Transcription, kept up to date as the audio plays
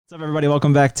What's up, everybody?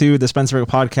 Welcome back to the Spencer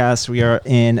Podcast. We are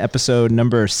in episode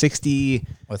number 63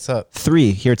 What's up?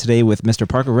 here today with Mr.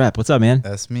 Parker Rep. What's up, man?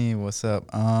 That's me. What's up?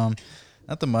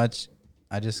 Nothing much.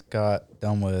 I just got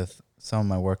done with some of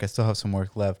my work. I still have some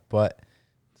work left, but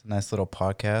it's a nice little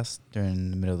podcast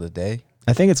during the middle of the day.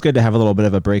 I think it's good to have a little bit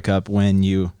of a breakup when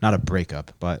you, not a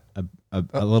breakup, but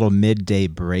a little midday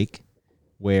break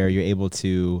where you're able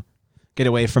to get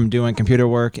away from doing computer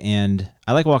work. And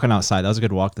I like walking outside. That was a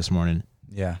good walk this morning.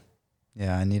 Yeah.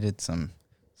 I needed some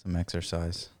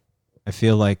exercise. I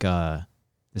feel like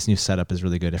this new setup is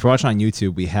really good. If you're watching on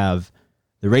YouTube, we have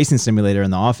the racing simulator in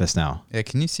the office now. Yeah,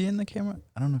 can you see it in the camera?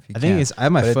 I don't know if you can. I think I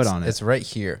have my foot on it. It's right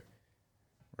here,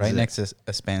 right next to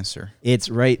a Spencer. It's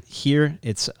right here.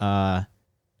 It's going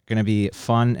to be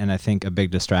fun and I think a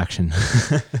big distraction.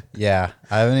 Yeah,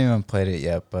 I haven't even played it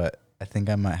yet, but I think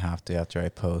I might have to after I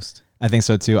post. I think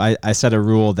so too. I set a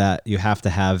rule that you have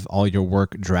to have all your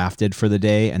work drafted for the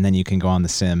day and then you can go on the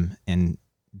sim and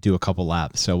do a couple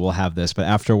laps. So we'll have this, but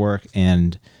after work,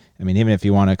 and I mean, even if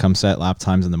you want to come set lap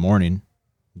times in the morning,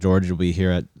 George will be here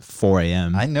at 4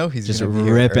 a.m. I know he's just gonna be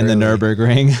ripping the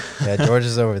Nürburgring. Yeah, George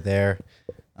is over there.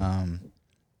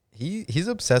 He's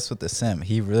obsessed with the sim.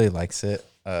 He really likes it.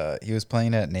 He was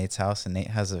playing at Nate's house, and Nate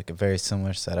has like a very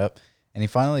similar setup, and he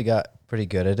finally got pretty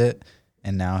good at it.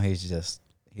 And now he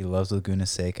loves Laguna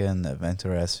Seca and the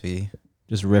Ventura SV.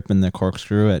 Just ripping the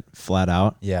corkscrew at flat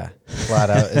out. Yeah, flat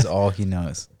out is all he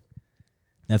knows.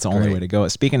 That's the only way to go.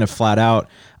 Speaking of flat out,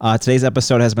 today's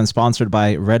episode has been sponsored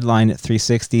by Redline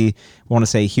 360. We want to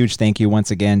say a huge thank you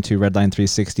once again to Redline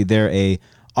 360. They're a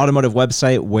automotive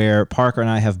website where Parker and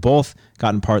I have both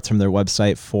gotten parts from their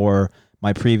website for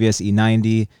my previous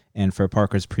E90 and for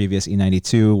Parker's previous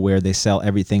E92, where they sell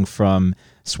everything from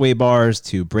sway bars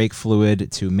to brake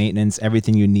fluid to maintenance,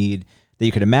 everything you need that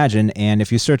you could imagine. And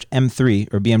if you search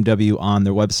M3 or BMW on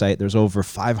their website, there's over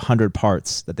 500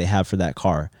 parts that they have for that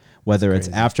car, whether it's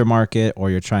aftermarket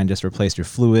or you're trying to just replace your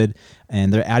fluid,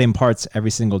 and they're adding parts every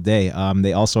single day.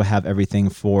 They also have everything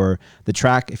for the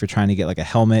track. If you're trying to get like a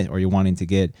helmet or you're wanting to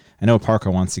get, I know Parker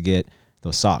wants to get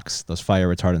those socks, those fire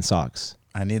retardant socks.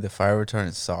 I need the fire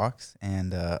retardant socks,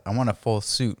 and I want a full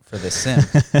suit for the sim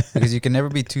because you can never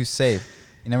be too safe.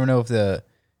 You never know if the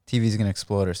TV is going to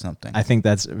explode or something. I think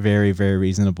that's very, very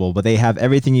reasonable. But they have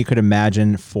everything you could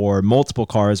imagine for multiple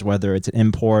cars, whether it's an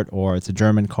import or it's a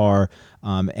German car,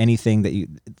 anything that you,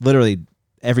 literally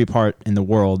every part in the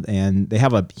world. And they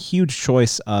have a huge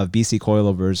choice of BC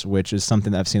coilovers, which is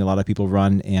something that I've seen a lot of people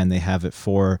run. And they have it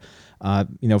for,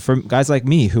 for guys like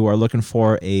me who are looking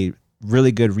for a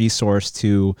really good resource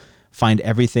to find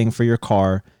everything for your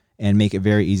car and make it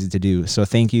very easy to do. So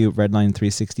thank you, Redline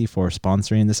 360, for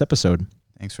sponsoring this episode.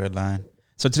 Thanks, Redline.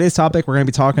 So today's topic, we're going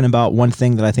to be talking about one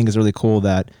thing that I think is really cool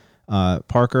that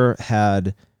Parker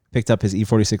had picked up his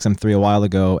E46 M3 a while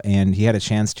ago, and he had a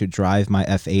chance to drive my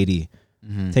F80.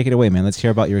 Mm-hmm. Take it away, man. Let's hear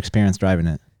about your experience driving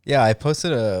it. Yeah, I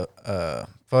posted a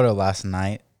photo last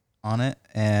night on it,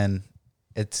 and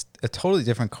it's a totally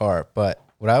different car. But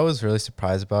what I was really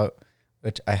surprised about,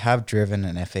 which I have driven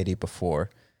an F80 before,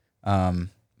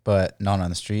 but not on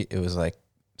the street. It was like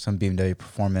some BMW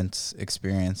performance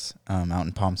experience out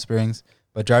in Palm Springs.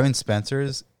 But driving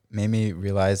Spencer's made me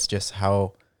realize just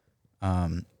how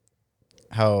the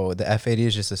F80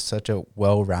 is just such a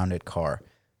well-rounded car.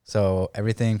 So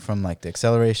everything from like the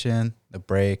acceleration, the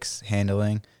brakes,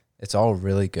 handling, it's all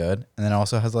really good. And then it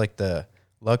also has like the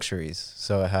luxuries.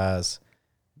 So it has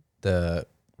the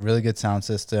really good sound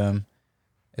system.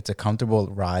 It's a comfortable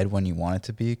ride when you want it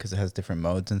to be because it has different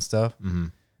modes and stuff. Mm-hmm.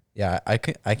 Yeah, I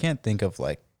can't think of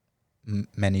like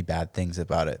many bad things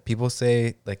about it. People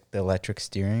say like the electric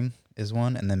steering is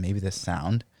one, and then maybe the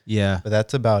sound. Yeah, but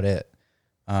that's about it.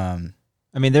 I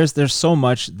mean, there's so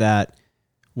much that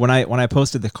when I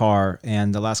posted the car,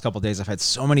 and the last couple of days, I've had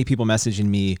so many people messaging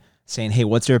me saying, "Hey,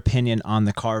 what's your opinion on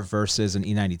the car versus an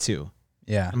E92?"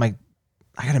 Yeah, I'm like,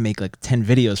 I gotta make like 10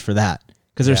 videos for that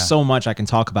because there's so much I can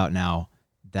talk about now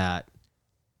that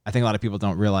I think a lot of people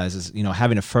don't realize is,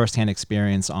 having a firsthand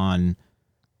experience on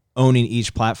owning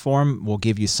each platform will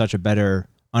give you such a better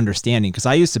understanding. Because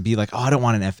I used to be like, oh, I don't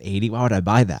want an F80. Why would I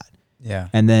buy that? Yeah.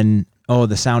 And then, oh,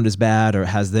 the sound is bad or it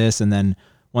has this. And then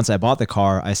once I bought the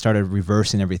car, I started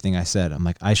reversing everything I said. I'm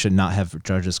like, I should not have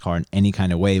judged this car in any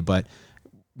kind of way. But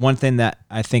one thing that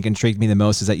I think intrigued me the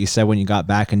most is that you said when you got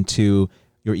back into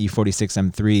your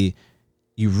E46 M3,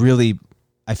 you really,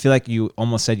 I feel like you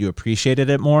almost said you appreciated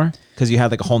it more because you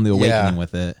had like a whole new awakening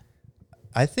with it.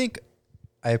 I think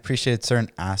I appreciate certain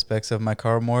aspects of my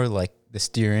car more, like the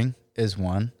steering is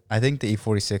one. I think the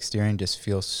E46 steering just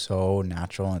feels so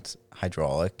natural and it's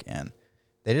hydraulic, and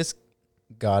they just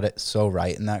got it so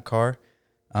right in that car.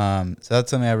 So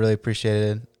that's something I really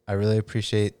appreciated. I really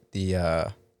appreciate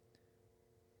the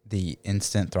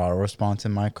instant throttle response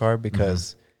in my car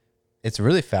because it's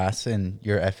really fast in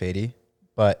your F80,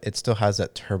 but it still has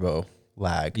that turbo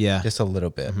lag, just a little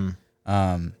bit.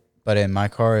 But in my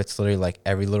car, it's literally like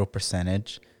every little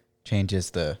percentage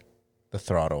changes the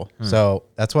throttle. So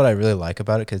that's what I really like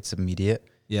about it because it's immediate.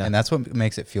 Yeah, and that's what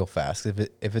makes it feel fast. If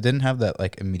it didn't have that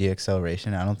like immediate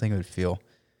acceleration, I don't think it would feel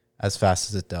as fast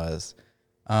as it does.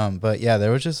 But yeah,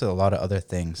 there was just a lot of other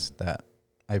things that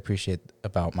I appreciate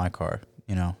about my car.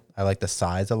 You know, I like the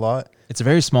size a lot. It's a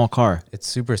very small car. It's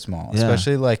super small,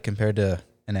 especially like compared to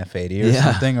an F80 or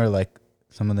something, or like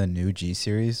some of the new G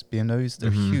series BMWs.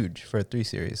 They're huge for a 3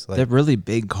 Series. Like, they're really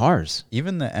big cars.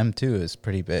 Even the M2 is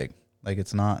pretty big. Like,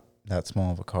 it's not that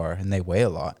small of a car, and they weigh a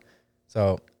lot.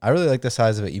 So I really like the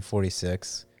size of an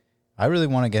E46. I really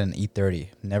want to get an E30.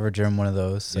 Never driven one of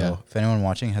those. So if anyone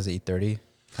watching has an E30,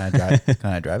 can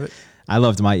I drive it? I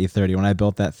loved my E30. When I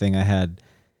built that thing,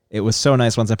 it was so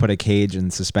nice once I put a cage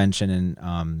and suspension,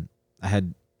 and I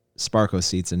had Sparco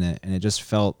seats in it, and it just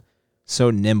felt so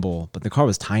nimble, but the car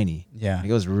was tiny. Yeah. Like,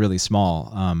 it was really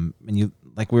small. And you,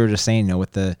 like we were just saying,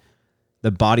 with the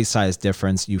body size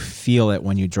difference, you feel it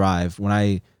when you drive. When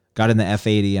I got in the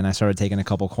F80 and I started taking a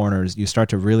couple corners, you start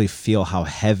to really feel how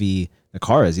heavy the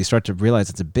car is. You start to realize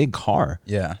it's a big car.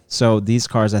 Yeah. So these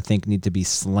cars, I think, need to be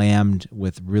slammed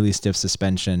with really stiff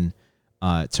suspension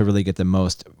to really get the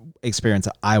most experience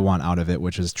I want out of it,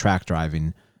 which is track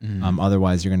driving.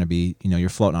 Otherwise, you're going to be, you're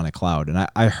floating on a cloud. And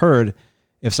I heard,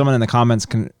 if someone in the comments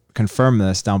can confirm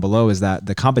this down below, is that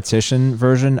the competition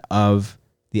version of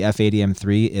the F80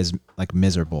 M3 is like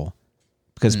miserable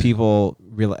because people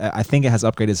I think it has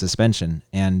upgraded suspension,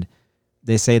 and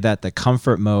they say that the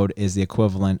comfort mode is the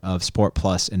equivalent of Sport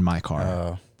Plus in my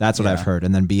car. That's what I've heard.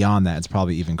 And then beyond that, it's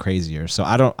probably even crazier. So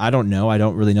I don't know. I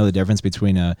don't really know the difference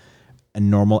between a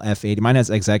normal F80. Mine has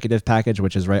executive package,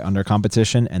 which is right under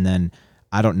competition. And then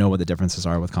I don't know what the differences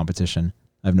are with competition.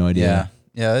 I have no idea.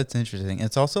 Yeah, that's interesting.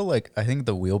 It's also like, I think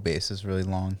the wheelbase is really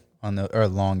long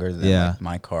longer than like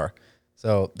my car.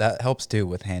 So that helps too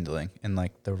with handling and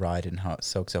like the ride and how it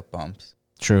soaks up bumps.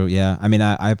 True. Yeah. I mean,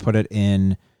 I put it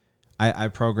in, I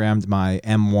programmed my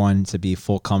M1 to be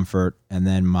full comfort and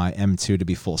then my M2 to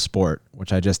be full sport,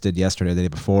 which I just did yesterday, the day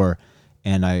before.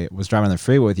 And I was driving on the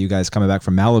freeway with you guys coming back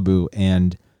from Malibu,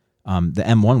 and the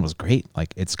M1 was great.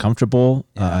 Like, it's comfortable.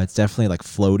 It's definitely like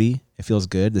floaty. It feels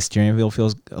good. The steering wheel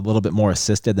feels a little bit more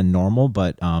assisted than normal,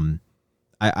 but I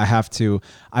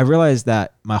realized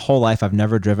that my whole life I've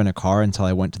never driven a car until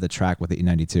I went to the track with the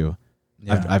E92.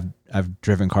 Yeah. I've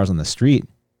driven cars on the street,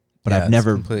 but I've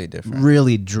never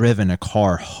really driven a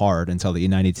car hard until the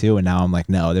E92, and now I'm like,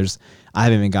 no, I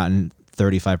haven't even gotten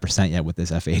 35% yet with this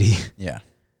F80.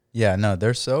 Yeah, no,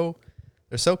 they're so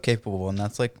capable, and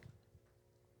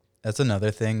that's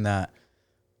another thing that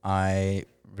I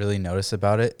really notice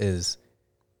about it is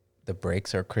the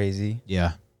brakes are crazy.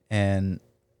 Yeah. And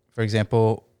for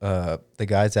example, the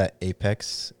guys at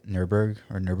Apex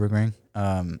Nürburgring.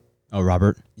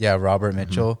 Robert. Yeah, Robert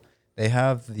Mitchell. They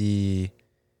have the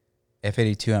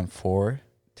F82 M4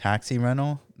 taxi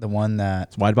rental, the one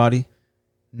that's wide body.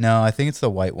 No, I think it's the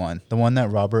white one, the one that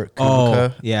Robert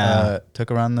Kubica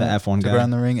took around the F1 took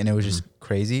around the ring, and it was just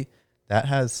crazy. That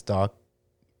has stock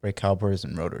brake calipers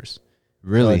and rotors.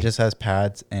 Really? So it just has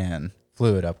pads and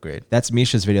fluid upgrade. That's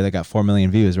Misha's video that got 4 million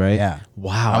views, right? Yeah.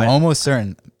 Wow. I'm almost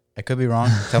certain. I could be wrong.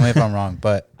 Tell me if I'm wrong,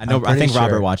 but I think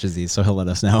Robert watches these, so he'll let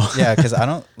us know. Yeah, because I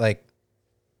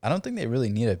don't think they really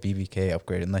need a BBK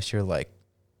upgrade unless you're like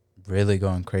really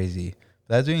going crazy.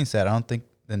 But that being said, I don't think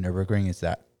the Nürburgring is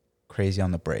that crazy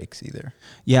on the brakes either.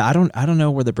 Yeah, I don't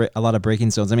know where a lot of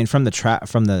braking zones. I mean, from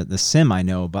the sim I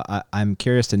know, but I'm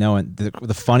curious to know. And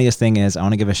the funniest thing is, I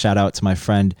want to give a shout out to my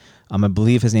friend. I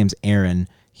believe his name's Aaron.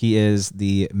 He is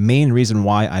the main reason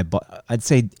why I bought, I'd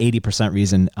say 80%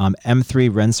 reason, M3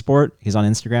 Rennsport. He's on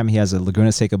Instagram. He has a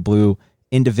Laguna Seca Blue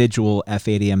individual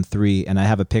F80 M3, and I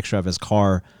have a picture of his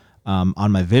car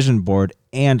on my vision board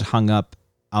and hung up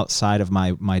outside of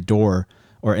my door,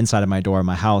 or inside of my door in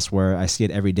my house, where I see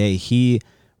it every day. He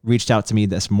reached out to me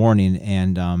this morning,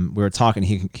 and we were talking.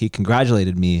 He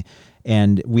congratulated me.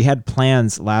 And we had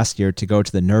plans last year to go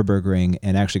to the Nürburgring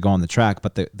and actually go on the track.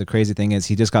 But the crazy thing is,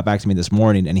 he just got back to me this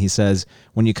morning, and he says,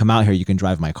 when you come out here, you can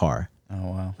drive my car. Oh,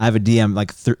 wow. I have a DM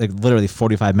like literally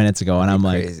 45 minutes ago, and I'm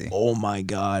crazy. Like, oh my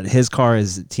God. His car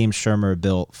is Team Schirmer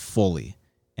built fully.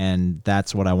 And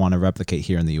that's what I want to replicate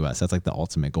here in the U.S. That's like the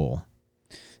ultimate goal.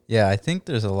 Yeah, I think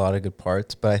there's a lot of good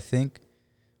parts, but I think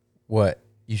what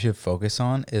you should focus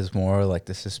on is more like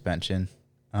the suspension.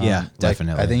 Yeah,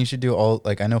 definitely. I think you should do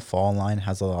I know Fall Line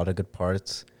has a lot of good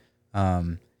parts.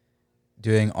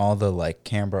 Doing all the like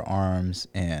camber arms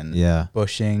and Yeah.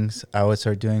 bushings. I would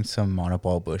start doing some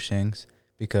monoball bushings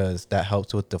because that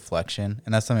helps with deflection,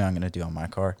 and that's something I'm gonna do on my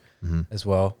car as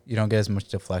well. You don't get as much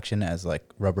deflection as like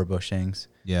rubber bushings.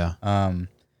 Yeah. But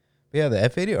yeah, the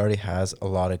F80 already has a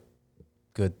lot of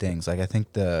good things. Like I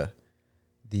think the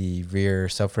rear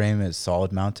subframe is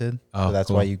solid mounted, so that's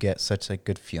why you get such like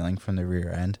good feeling from the rear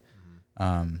end.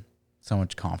 So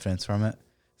much confidence from it.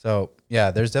 So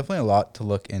yeah, there's definitely a lot to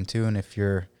look into, and if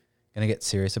you're gonna get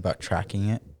serious about tracking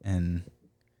it, and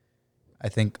I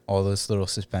think all those little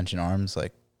suspension arms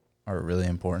like are really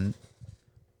important.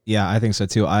 Yeah, I think so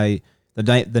too.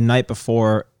 The night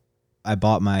before I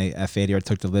bought my F80 or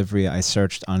took delivery, I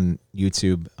searched on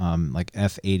YouTube like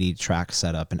F80 track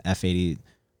setup and F80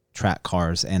 track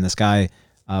cars, and this guy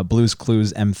Blues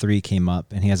Clues M3 came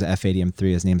up, and he has an F80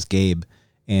 M3. His name's Gabe,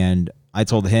 and I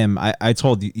told him, I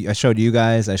showed you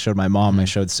guys, I showed my mom, I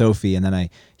showed Sophie, and then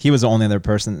he was the only other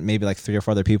person, maybe like 3 or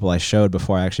 4 other people I showed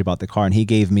before I actually bought the car, and he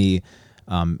gave me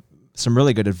some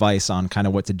really good advice on kind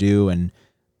of what to do. And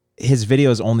his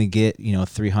videos only get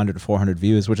 300 to 400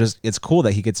 views, which is, it's cool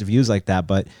that he gets views like that,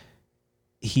 but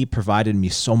he provided me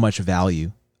so much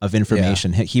value of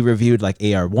information. Yeah. He reviewed like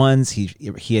AR1s.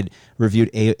 He had reviewed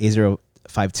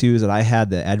A052s that I had,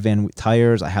 the Advan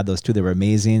tires. I had those too. They were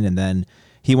amazing. And then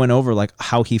he went over like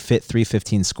how he fit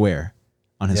 315 square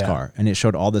on his car, and it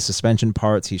showed all the suspension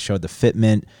parts. He showed the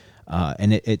fitment,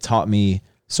 and it taught me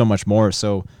so much more.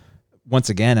 So once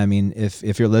again, I mean,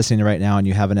 if you're listening right now and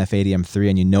you have an F80 M3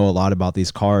 and you know a lot about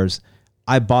these cars,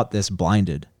 I bought this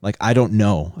blinded. Like, I don't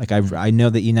know. Like, I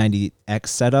know the E90X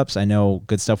setups. I know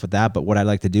good stuff with that. But what I'd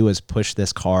like to do is push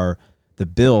this car, the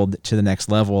build, to the next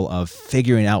level of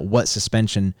figuring out what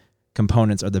suspension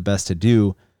components are the best to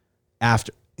do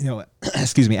after,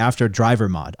 after driver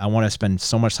mod. I want to spend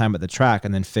so much time at the track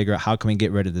and then figure out how can we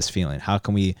get rid of this feeling? How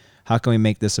can we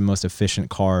make this the most efficient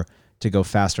car to go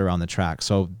faster around the track?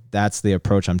 So that's the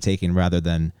approach I'm taking, rather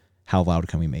than how loud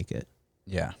can we make it.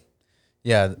 Yeah.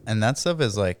 Yeah. And that stuff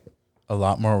is like a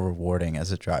lot more rewarding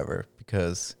as a driver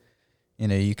because,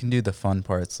 you can do the fun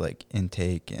parts like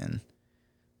intake and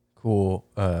cool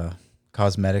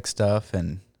cosmetic stuff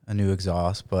and a new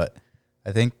exhaust. But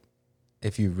I think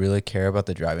if you really care about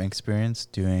the driving experience,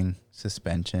 doing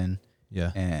suspension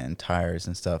and tires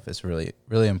and stuff is really,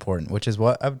 really important, which is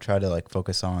what I've tried to like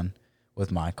focus on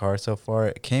with my car so far.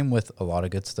 It came with a lot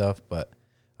of good stuff, but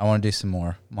I want to do some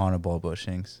more monoball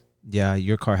bushings. Yeah,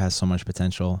 your car has so much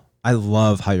potential. I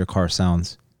love how your car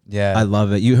sounds. Yeah. I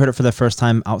love it. You heard it for the first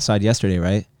time outside yesterday,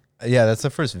 right? Yeah, that's the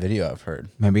first video I've heard.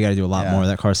 Man, we got to do a lot more.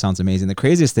 That car sounds amazing. The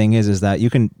craziest thing is that you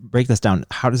can break this down.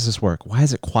 How does this work? Why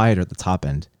is it quieter at the top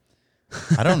end?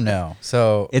 I don't know.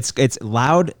 So it's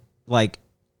loud, like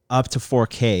up to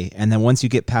 4K, and then once you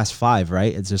get past 5,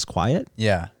 right, it's just quiet.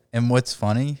 Yeah. And what's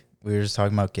funny, we were just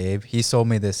talking about Gabe. He sold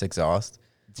me this exhaust.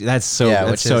 That's so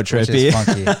trippy. Which is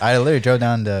funky. I literally drove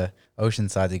down to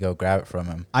Oceanside to go grab it from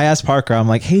him. I asked Parker, I'm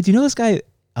like, hey, do you know this guy,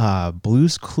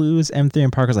 Blues Clues M3?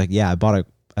 And Parker's like, yeah, I bought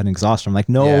an exhaust from him.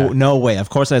 I'm like, no way. Of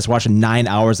course, I just watched 9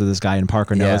 hours of this guy, and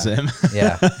Parker knows him.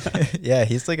 Yeah. Yeah,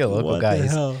 he's like a local guy.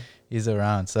 He's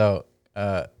around. So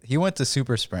he went to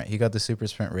Super Sprint. He got the Super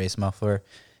Sprint race muffler,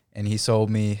 and he sold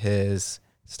me his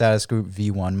Status Group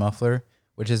V1 muffler,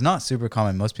 which is not super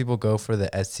common. Most people go for the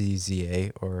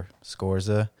SCZA or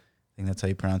Scorza. I think that's how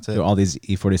you pronounce it. Do all these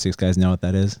E46 guys know what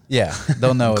that is? Yeah,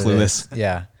 they'll know. Clueless. It is.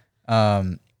 Yeah.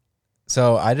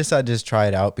 So I decided to just try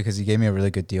it out because he gave me a really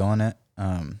good deal on it.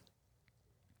 And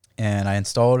I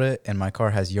installed it, and my car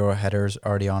has Euro headers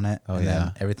already on it. Oh, and yeah.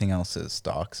 then everything else is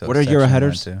stock. So what are Euro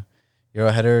headers?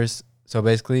 Euro headers. So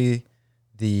basically,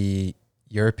 the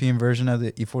European version of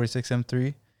the E46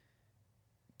 M3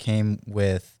 came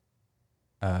with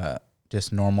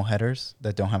just normal headers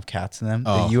that don't have cats in them.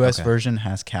 The US version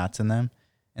has cats in them.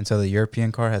 And so the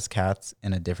European car has cats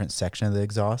in a different section of the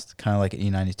exhaust, kind of like an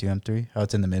E92 M3, how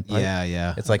it's in the mid-pipe.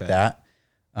 Yeah. It's like that.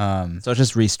 So it's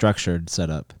just restructured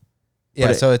setup.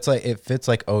 Yeah, so it's like it fits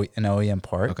like an OEM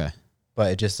part. Okay.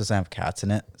 But it just doesn't have cats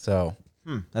in it. So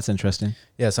that's interesting.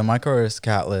 Yeah, so my car is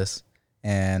catless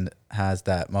and has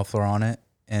that muffler on it.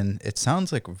 And it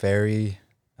sounds like very,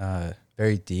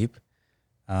 very deep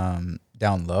down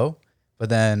low. But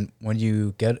then when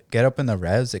you get up in the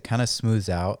revs, it kind of smooths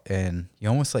out, and you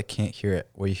almost like can't hear it,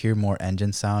 where you hear more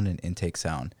engine sound and intake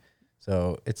sound.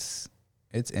 So it's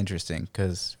interesting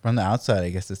because from the outside,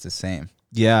 I guess it's the same.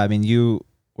 Yeah, I mean, you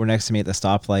were next to me at the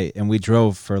stoplight, and we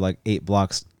drove for like 8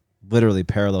 blocks, literally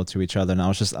parallel to each other. And I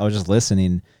was just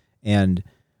listening, and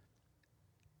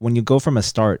when you go from a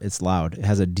start, it's loud. It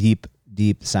has a deep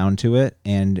sound to it,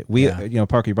 and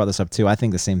Parker, you brought this up too. I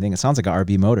think the same thing. It sounds like an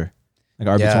RB motor.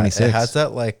 like RB26. Yeah, it has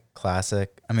that like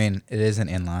classic. I mean, it is an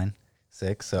inline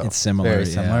six, so It's similar, very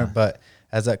similar, yeah. but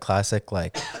has that classic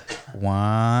like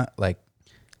like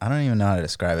I don't even know how to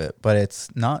describe it, but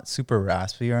it's not super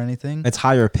raspy or anything. It's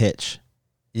higher pitch.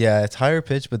 Yeah, it's higher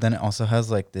pitch, but then it also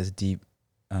has like this deep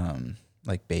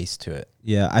like bass to it.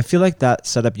 Yeah, I feel like that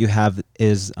setup you have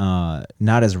is not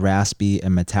as raspy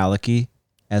and metallic-y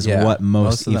as what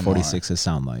most of them E46s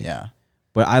sound like. Yeah.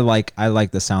 But I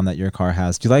like the sound that your car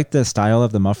has. Do you like the style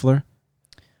of the muffler?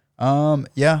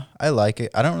 Yeah, I like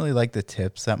it. I don't really like the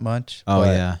tips that much. Oh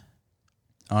but yeah.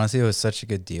 honestly, it was such a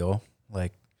good deal.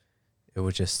 Like, it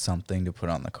was just something to put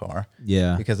on the car.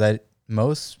 Yeah. Because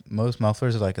most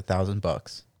mufflers are like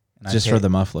 $1,000, Just for the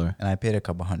muffler. and I paid a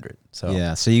couple hundred. So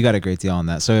yeah, so you got a great deal on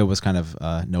that. So it was kind of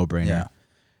a no-brainer. yeah,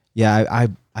 Yeah,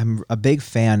 I'm a big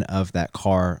fan of that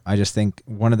car. I just think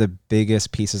one of the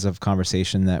biggest pieces of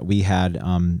conversation that we had,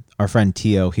 our friend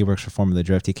Tio, he works for Formula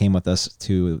Drift. He came with us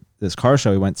to this car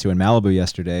show we went to in Malibu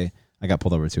yesterday. I got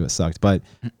pulled over too. It sucked. But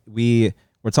we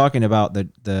were talking about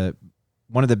the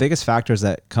one of the biggest factors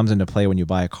that comes into play when you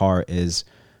buy a car is,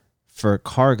 for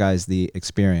car guys, the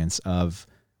experience of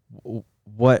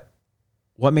what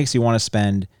makes you want to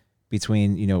spend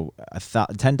between,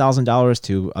 $10,000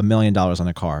 to $1 million on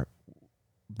a car.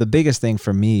 The biggest thing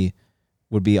for me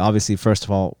would be, obviously, first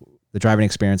of all, the driving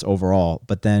experience overall,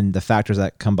 but then the factors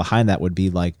that come behind that would be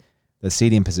like the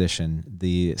seating position,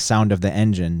 the sound of the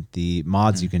engine, the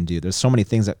mods you can do. There's so many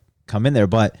things that come in there,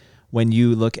 but when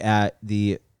you look at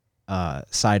the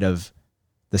side of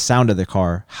the sound of the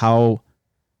car, how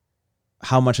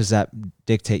much does that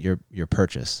dictate your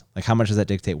purchase? Like, how much does that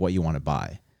dictate what you want to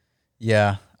buy?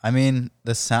 yeah. I mean,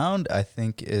 the sound I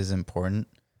think is important,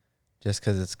 just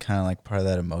because it's kind of like part of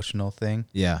that emotional thing.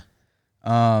 Yeah.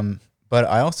 But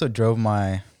I also drove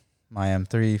my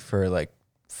M3 for like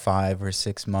 5 or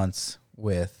 6 months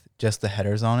with just the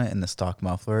headers on it and the stock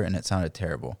muffler, and it sounded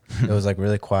terrible. It was like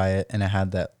really quiet, and it had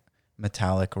that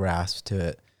metallic rasp to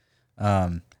it.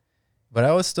 But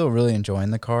I was still really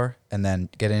enjoying the car, and then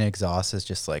getting exhaust is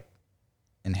just like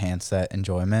enhance that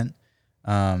enjoyment.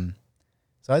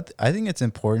 So I think it's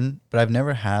important, but I've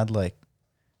never had like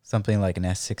something like an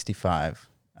S65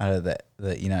 out of the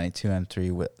E92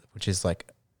 M3, which is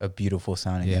like a beautiful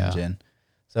sounding engine.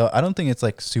 So I don't think it's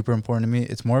like super important to me.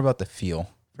 It's more about the feel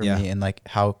for me and like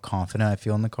how confident I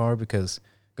feel in the car, because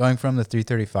going from the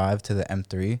 335 to the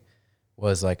M3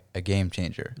 was like a game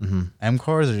changer. Mm-hmm. M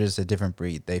cars are just a different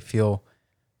breed. They feel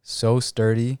so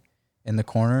sturdy in the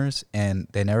corners, and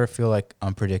they never feel like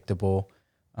unpredictable.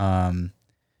 And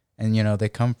they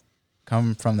come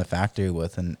from the factory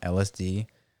with an LSD,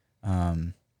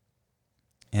 and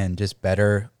just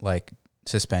better like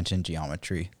suspension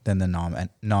geometry than the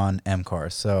non M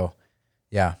cars. So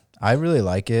yeah, I really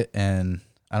like it, and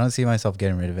I don't see myself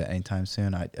getting rid of it anytime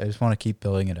soon. I just want to keep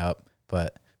building it up,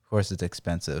 but of course it's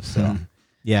expensive. So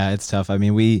yeah, it's tough. I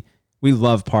mean, we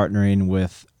love partnering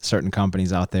with certain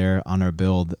companies out there on our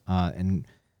build, and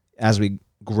as we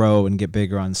grow and get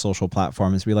bigger on social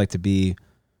platforms, I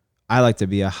like to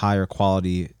be a higher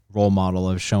quality role model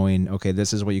of showing, okay,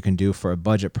 this is what you can do for a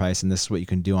budget price, and this is what you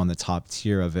can do on the top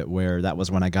tier of it, where that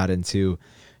was when I got into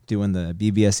doing the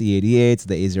BBS E88s,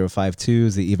 the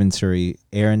A052s, the Eventuri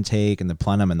air intake, and the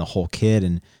plenum, and the whole kit.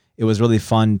 And it was really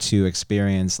fun to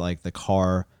experience like the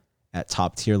car at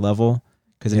top tier level,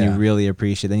 because then you really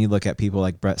appreciate. Then you look at people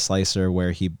like Brett Slicer,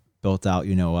 where he built out,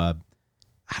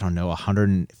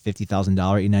 $150,000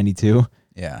 E92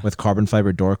 with carbon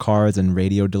fiber door cards and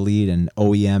radio delete and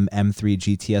OEM M3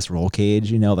 GTS roll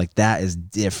cage. Like that is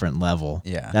different level.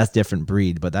 Yeah, that's different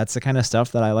breed. But that's the kind of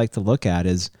stuff that I like to look at,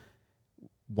 is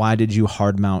why did you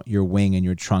hard mount your wing and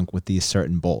your trunk with these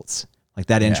certain bolts? Like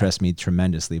that interests me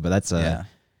tremendously. But that's a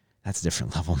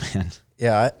different level, man.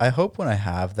 Yeah, I hope when I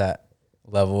have that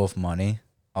level of money,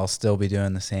 I'll still be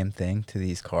doing the same thing to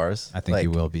these cars. I think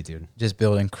you will be, dude. Just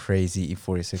building crazy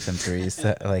E46 M3s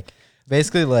that like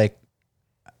basically like,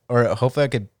 or hopefully I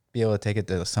could be able to take it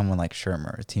to someone like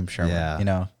Shermer, Team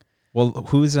Shermer, Well,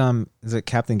 who's is it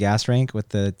Captain Gas Rank with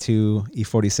the 2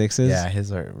 E46s? Yeah,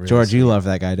 his are really George, sweet. you love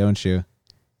that guy, don't you?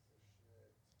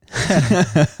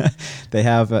 They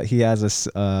have he has a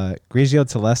Grigio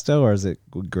Telesto, or is it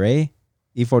Gray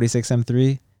E46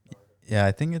 M3? Yeah,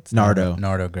 I think it's Nardo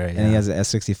Gray. And he has an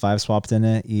S65 swapped in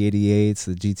it, E88s,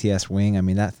 the GTS wing. I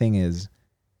mean, that's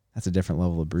a different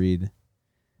level of breed.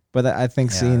 But I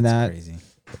think seeing that, crazy.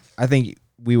 I think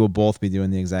we will both be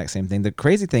doing the exact same thing. The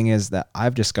crazy thing is that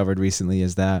I've discovered recently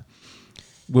is that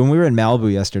when we were in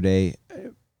Malibu yesterday,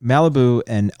 Malibu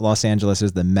and Los Angeles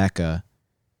is the mecca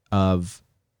of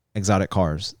exotic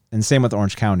cars, and same with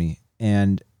Orange County.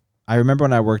 And I remember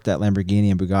when I worked at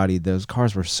Lamborghini and Bugatti, those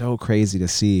cars were so crazy to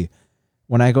see.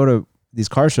 When I go to these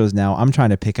car shows now, I'm trying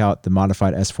to pick out the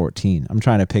modified S14. I'm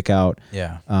trying to pick out.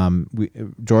 Yeah.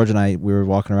 George and I, we were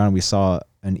walking around. And we saw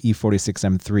an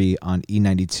E46 M3 on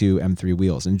E92 M3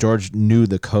 wheels, and George knew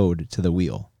the code to the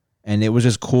wheel, and it was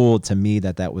just cool to me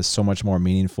that was so much more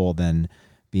meaningful than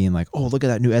being like, oh, look at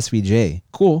that new SVJ.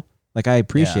 Cool. Like, I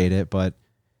appreciate it, but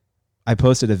I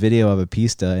posted a video of a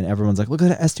Pista, and everyone's like, look at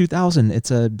that S2000. It's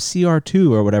a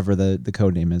CR2 or whatever the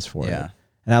code name is for it.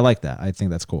 And I like that. I think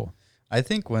that's cool. I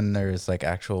think when there's like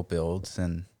actual builds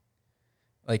and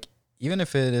like, even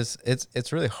if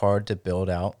it's really hard to build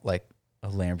out like a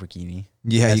Lamborghini.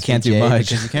 Yeah, SVJ, you can't do much.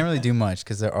 Because you can't really do much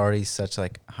because they're already such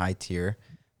like high tier.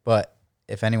 But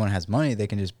if anyone has money, they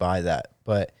can just buy that.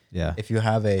 But yeah, if you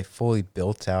have a fully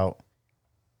built out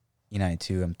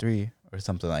E92 M3 or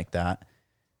something like that,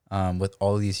 with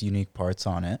all these unique parts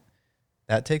on it,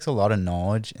 that takes a lot of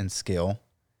knowledge and skill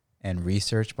and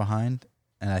research behind.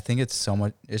 And I think it's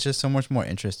just so much more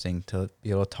interesting to be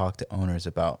able to talk to owners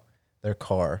about their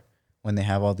car when they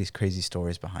have all these crazy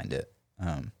stories behind it.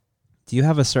 Do you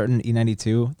have a certain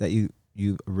E92 that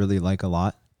you really like a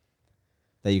lot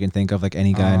that you can think of, like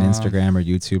any guy on Instagram or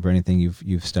YouTube or anything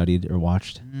you've studied or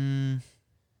watched?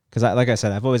 Because like I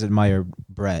said, I've always admired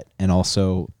Brett and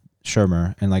also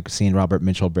Shermer, and like seeing Robert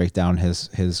Mitchell break down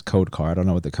his code car. I don't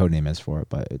know what the code name is for it,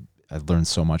 but I've learned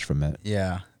so much from it.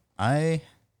 Yeah, I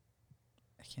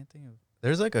can't think of.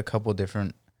 There's like a couple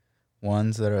different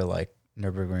ones that are like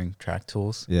Nürburgring track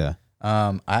tools. Yeah.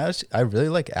 I really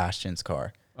like Ashton's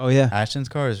car. Oh yeah. Ashton's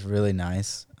car is really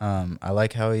nice. I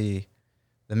like how the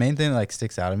main thing that like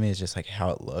sticks out to me is just like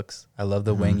how it looks. I love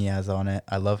the wing he has on it.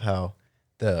 I love how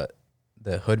the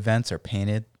hood vents are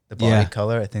painted the body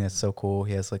color. I think that's so cool.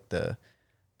 He has like the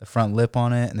front lip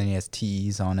on it, and then he has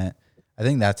TEs on it. I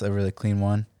think that's a really clean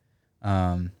one.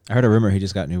 I heard a rumor he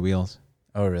just got new wheels.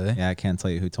 Oh, really? Yeah, I can't tell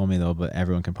you who told me though, but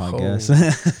everyone can probably guess.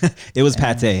 It was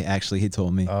Pate, actually. He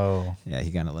told me. Oh. Yeah,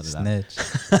 he kind of let it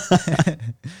out.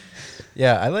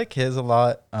 Yeah, I like his a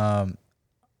lot.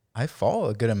 I follow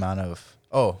a good amount of...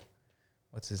 Oh,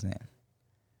 what's his name?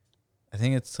 I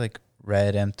think it's like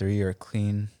Red M3 or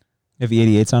Clean. If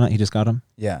E88's on it, he just got him?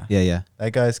 Yeah. Yeah.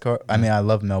 That guy's car... I mean, I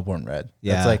love Melbourne Red.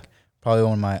 Yeah. That's like probably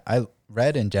one of my...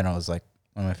 Red in general is like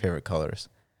one of my favorite colors.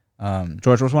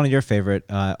 George, what's one of your favorite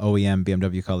OEM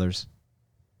BMW colors?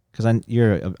 Because I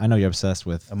know you're obsessed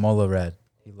with a Mola Red.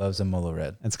 He loves a Mola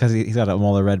Red. It's because he's got a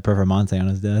Mola Red Performante on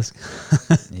his desk.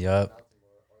 Yep.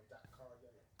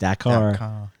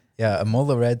 Dakar. Yeah, a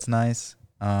Mola Red's nice.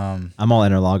 I'm all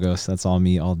Interlagos. That's all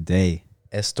me all day.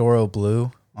 Estoro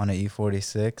Blue on an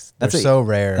E46. They're so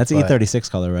rare. That's an E36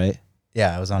 color, right?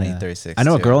 Yeah, I was on E36. I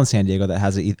know a girl in San Diego that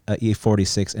has an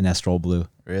E46 in Estrol Blue.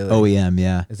 Really? OEM,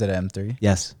 yeah. Is it an M3?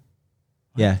 Yes.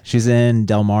 What? Yeah, she's in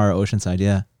Del Mar, Oceanside,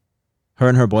 yeah. Her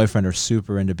and her boyfriend are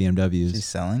super into BMWs. She's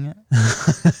selling it?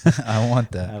 I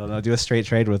want that. I don't know. Do a straight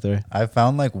trade with her. I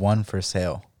found like one for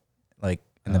sale, like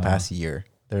in the past year.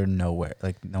 They're nowhere.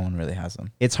 Like no one really has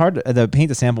them. It's hard. The paint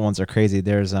to sample ones are crazy.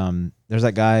 There's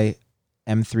that guy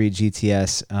M3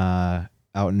 GTS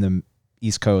out in the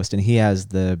East Coast, and he has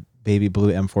the baby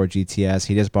blue M4 GTS.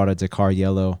 He just bought a Dakar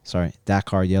yellow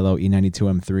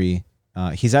E92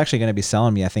 M3. He's actually going to be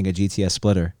selling me, I think, a GTS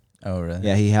splitter. Oh, really?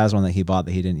 Yeah, he has one that he bought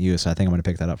that he didn't use, so I think I'm going to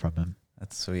pick that up from him.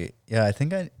 That's sweet. Yeah, I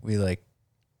think we like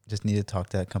just need to talk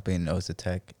to that company in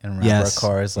Ozatec and wrap our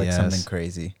cars like something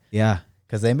crazy. Yeah.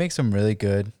 Because they make some really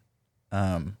good,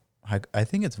 I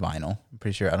think it's vinyl. I'm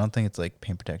pretty sure. I don't think it's like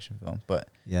paint protection film, but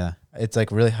yeah, it's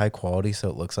like really high quality, so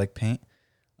it looks like paint,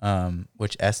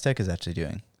 which S-Tech is actually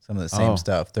doing some of the same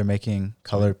stuff. They're making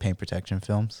colored paint protection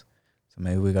films. So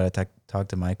maybe we got to talk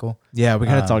to Michael. Yeah, we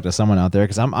got to talk to someone out there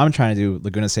because I'm trying to do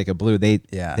Laguna Seca Blue. They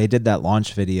did that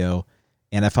launch video,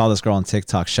 and I follow this girl on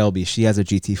TikTok, Shelby. She has a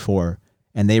GT4,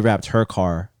 and they wrapped her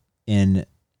car in,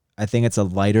 I think it's a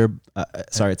lighter,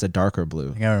 it's a darker blue.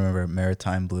 I think I remember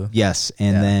maritime blue. Yes,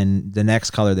 and then the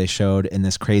next color they showed in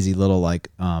this crazy little like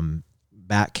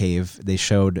bat cave, they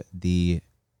showed the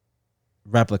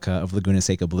replica of Laguna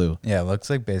Seca Blue. Yeah, it looks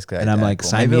like basically and identical. I'm like,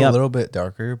 sign Maybe me up. A little bit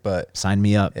darker, but sign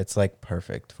me up. It's like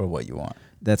perfect for what you want.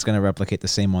 That's gonna replicate the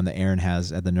same one that Aaron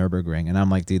has at the Nürburgring, and I'm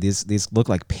like, dude, these look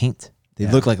like paint. They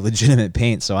look like legitimate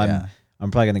paint. So I'm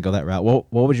probably gonna go that route.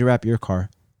 What would you wrap your car?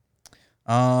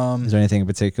 Is there anything in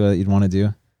particular you'd want to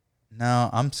do? No,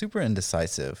 I'm super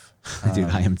indecisive. Dude,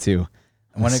 I am too.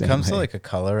 When it comes to like a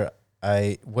color,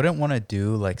 I wouldn't want to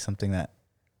do like something that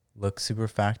looks super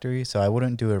factory. So I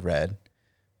wouldn't do a red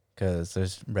because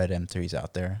there's red M3s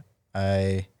out there.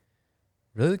 I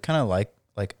really kind of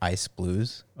like ice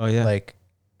blues. Oh yeah, like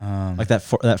that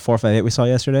 458 we saw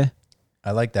yesterday.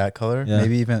 I like that color. Yeah.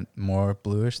 Maybe even more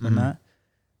bluish than Mhm. that.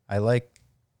 I like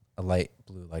a light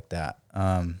blue like that.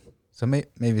 So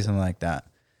maybe something like that.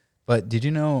 But did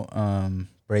you know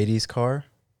Brady's car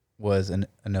was a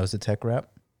Nosatec wrap?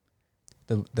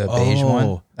 The beige one.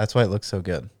 Oh. That's why it looks so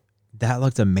good. That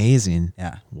looked amazing.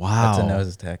 Yeah. Wow.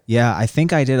 That's a Nosatec. Yeah, I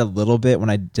think I did a little bit when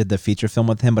I did the feature film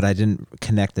with him, but I didn't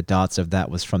connect the dots of that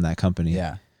was from that company.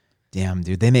 Yeah. Damn,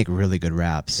 dude, they make really good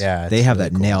wraps. Yeah, they it's have really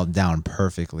that cool. nailed down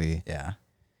perfectly. Yeah.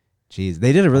 Jeez,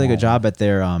 they did a really good Oh. job at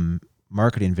their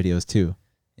marketing videos too.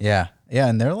 Yeah. Yeah.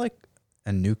 And they're like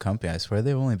a new company. I swear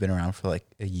they've only been around for like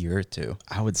a year or two.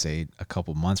 I would say a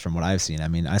couple months from what I've seen. I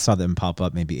mean, I saw them pop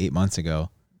up maybe 8 months ago,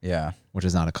 Yeah. which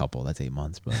is not a couple. That's 8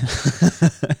 months, but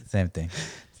Same thing.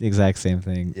 it's the exact same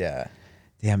thing. Yeah.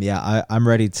 Damn, yeah, I'm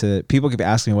ready to. People keep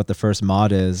asking me what the first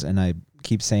mod is, and I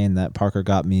keep saying that Parker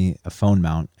got me a phone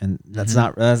mount, and that's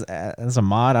not that's a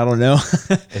mod. I don't know.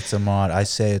 It's a mod. I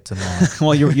say it's a mod.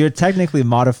 Well, you're technically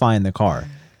modifying the car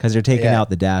because you're taking Yeah.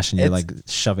 out the dash and you're It's- like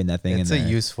shoving that thing in It's there. a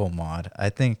useful mod. I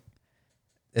think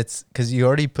it's because you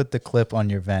already put the clip on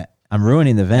your vent. I'm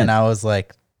ruining the vent. And I was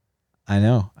like, I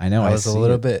know. I was a see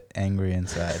little it. bit angry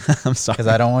inside I'm sorry. because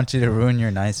I don't want you to ruin your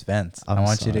nice vents. I I'm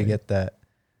want you to sorry. get that.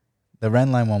 The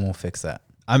Redline one will fix that.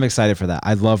 I'm excited for that.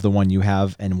 I love the one you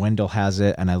have, and Wendell has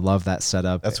it, and I love that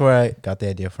setup. That's where I got the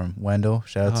idea from. Wendell,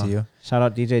 shout out Oh, to you. Shout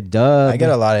out DJ Dub. I get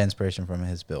a lot of inspiration from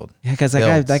his build. Yeah, because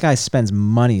builds. that guy spends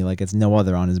money like it's no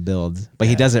other on his builds, but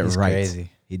he Yeah, does it he's right. crazy.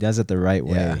 He does it the right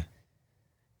Yeah. way.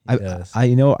 He does.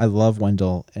 I love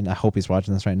Wendell, and I hope he's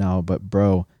watching this right now. But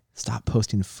bro, stop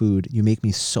posting food. You make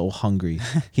me so hungry.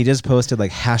 He just posted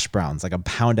like hash browns, like a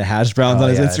pound of hash browns Oh, on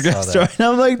his yeah, I Instagram saw story. that. And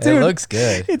I'm like, dude, It looks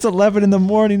good. it's 11 in the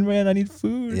morning, man. I need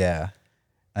food. Yeah.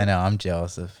 I know. I'm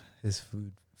jealous of his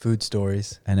food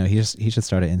stories. I know he should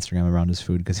start an Instagram around his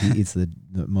food because he eats the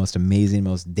most amazing,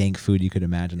 most dank food you could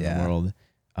imagine in the Yeah. world.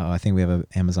 I think we have an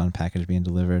Amazon package being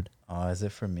delivered. Oh, is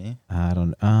it for me? I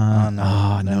don't.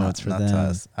 No, it's for not to them.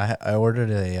 us. I ordered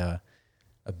a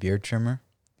beard trimmer.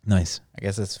 Nice. I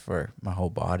guess it's for my whole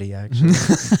body, actually.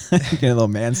 You getting a little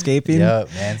manscaping? Yep,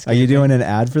 manscaping. Are you doing an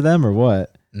ad for them or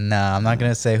what? Nah, I'm not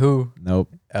gonna say who.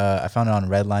 Nope. I found it on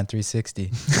Redline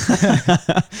 360.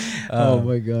 Oh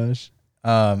my gosh.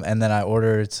 And then I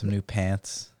ordered some new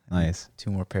pants. Nice.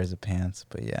 2 more pairs of pants.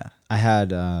 But yeah, I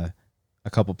had a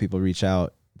couple people reach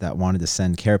out that wanted to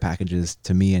send care packages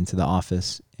to me and to the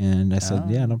office, and I said, Oh.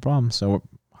 yeah, no problem. So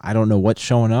I don't know what's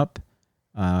showing up.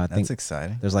 I think that's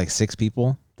exciting. there's like 6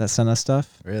 people that sent us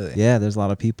stuff. Really? Yeah, there's a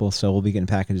lot of people, so we'll be getting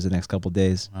packages the next couple of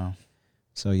days. Wow.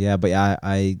 So yeah, but yeah,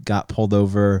 I got pulled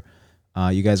over.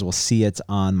 You guys will see it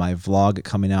on my vlog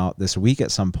coming out this week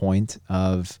at some point.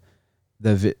 Of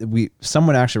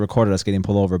someone actually recorded us getting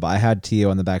pulled over, but I had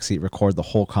Tio in the back seat record the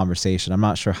whole conversation. I'm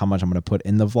not sure how much I'm going to put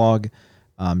in the vlog,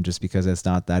 just because it's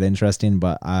not that interesting.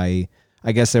 But I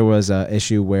guess there was a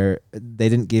issue where they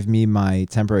didn't give me my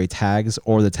temporary tags,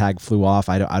 or the tag flew off.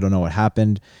 I don't know what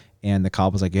happened. And the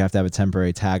cop was like, you have to have a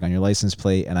temporary tag on your license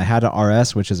plate. And I had an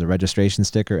RS, which is a registration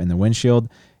sticker in the windshield.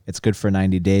 It's good for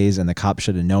 90 days. And the cop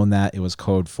should have known that. It was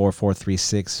code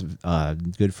 4436,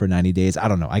 good for 90 days. I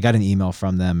don't know. I got an email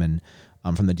from them and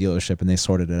from the dealership, and they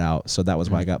sorted it out. So that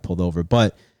was why I got pulled over.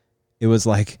 But it was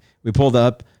like, we pulled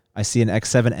up. I see an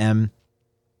X7M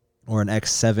or an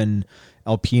X7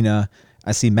 Alpina.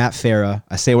 I see Matt Farah.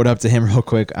 I say what up to him real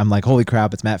quick. I'm like, holy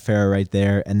crap, it's Matt Farah right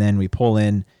there. And then we pull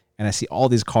in, and I see all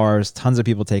these cars, tons of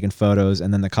people taking photos,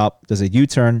 and then the cop does a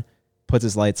U-turn, puts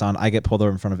his lights on. I get pulled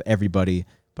over in front of everybody,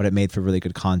 but it made for really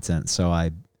good content. So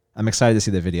I'm excited to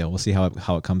see the video. We'll see how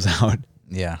it comes out.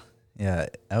 Yeah. Yeah.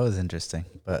 That was interesting.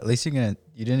 But at least you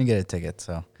didn't get a ticket,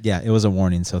 so Yeah, it was a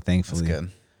warning, so that's thankfully.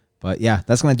 good. But yeah,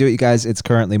 that's going to do it, you guys. It's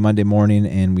currently Monday morning,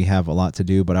 and we have a lot to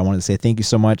do, but I wanted to say thank you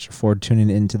so much for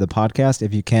tuning into the podcast.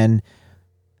 If you can,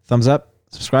 thumbs up,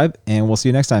 subscribe, and we'll see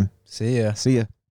you next time. See ya. See ya.